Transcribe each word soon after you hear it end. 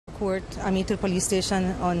court, to the police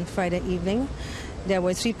station on Friday evening. There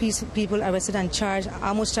were 3 people arrested and charged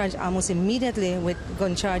almost immediately with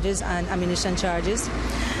gun charges and ammunition charges.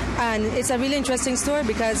 And it's a really interesting story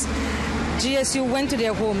because GSU went to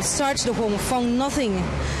their home, searched the home, found nothing.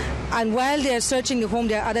 And while they're searching the home,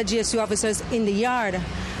 there are other GSU officers in the yard.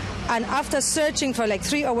 And after searching for like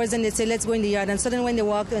 3 hours, then they say, let's go in the yard. And suddenly when they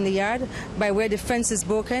walked in the yard, by where the fence is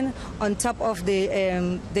broken, on top of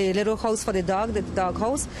the little house for the dog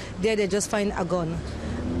house, there they just find a gun.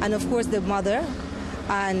 And of course the mother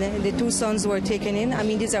and the 2 sons were taken in.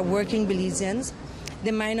 These are working Belizeans.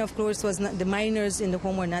 The minor, of course, the minors in the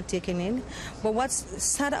home were not taken in. But what's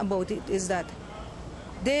sad about it is that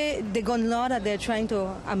the gun law that they're trying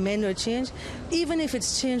to amend or change, even if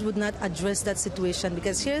it's changed, would not address that situation.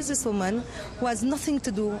 Because here's this woman who has nothing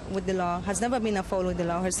to do with the law, has never been a follower of the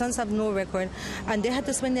law. Her sons have no record, and they had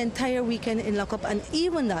to spend the entire weekend in lockup. And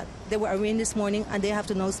even that, they were arraigned this morning, and they have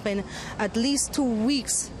to now spend at least 2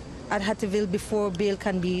 weeks at Hattieville before bail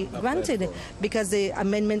can be granted, because the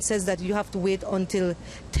amendment says that you have to wait until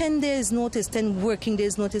 10 days notice, 10 working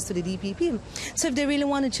days notice to the DPP. So if they really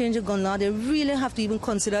want to change the gun law, they really have to even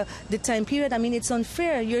consider the time period. It's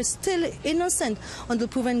unfair. You're still innocent until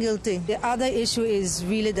proven guilty. The other issue is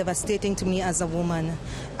really devastating to me as a woman.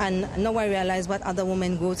 And now I realize what other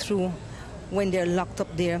women go through when they're locked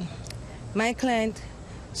up there. My client,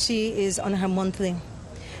 she is on her monthly.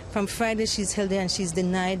 From Friday, she's held there and she's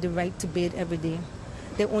denied the right to bathe every day.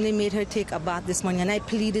 They only made her take a bath this morning, and I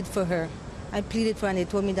pleaded for her. And they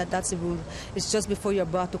told me that that's the rule. It's just before you're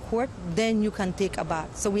brought to court, then you can take a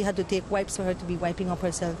bath. So we had to take wipes for her to be wiping up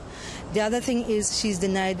herself. The other thing is she's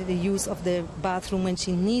denied the use of the bathroom when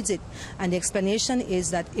she needs it. And the explanation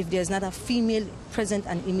is that if there's not a female present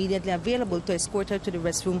and immediately available to escort her to the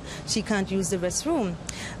restroom, she can't use the restroom.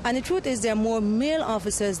 And the truth is there are more male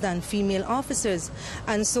officers than female officers.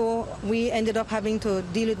 And so we ended up having to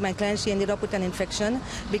deal with my client. She ended up with an infection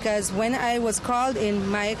because when I was called in,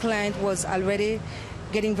 my client was already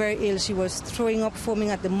getting very ill. She was throwing up, foaming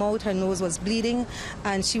at the mouth, her nose was bleeding,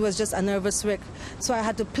 and she was just a nervous wreck. So I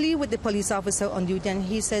had to plead with the police officer on duty, and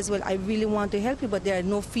he says, well, I really want to help you, but there are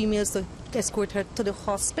no females to escort her to the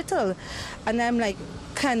hospital. And I'm like,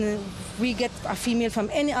 can we get a female from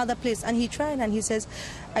any other place? And he tried, and he says,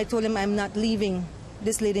 I told him I'm not leaving.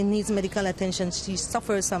 This lady needs medical attention. She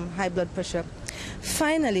suffers from high blood pressure.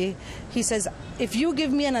 Finally, he says, if you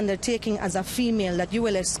give me an undertaking as a female that you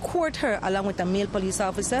will escort her along with a male police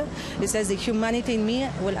officer, he says the humanity in me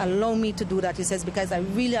will allow me to do that. He says, because I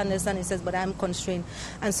really understand, he says, but I'm constrained.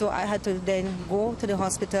 And so I had to then go to the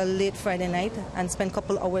hospital late Friday night and spend a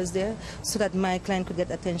couple hours there so that my client could get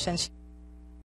attention.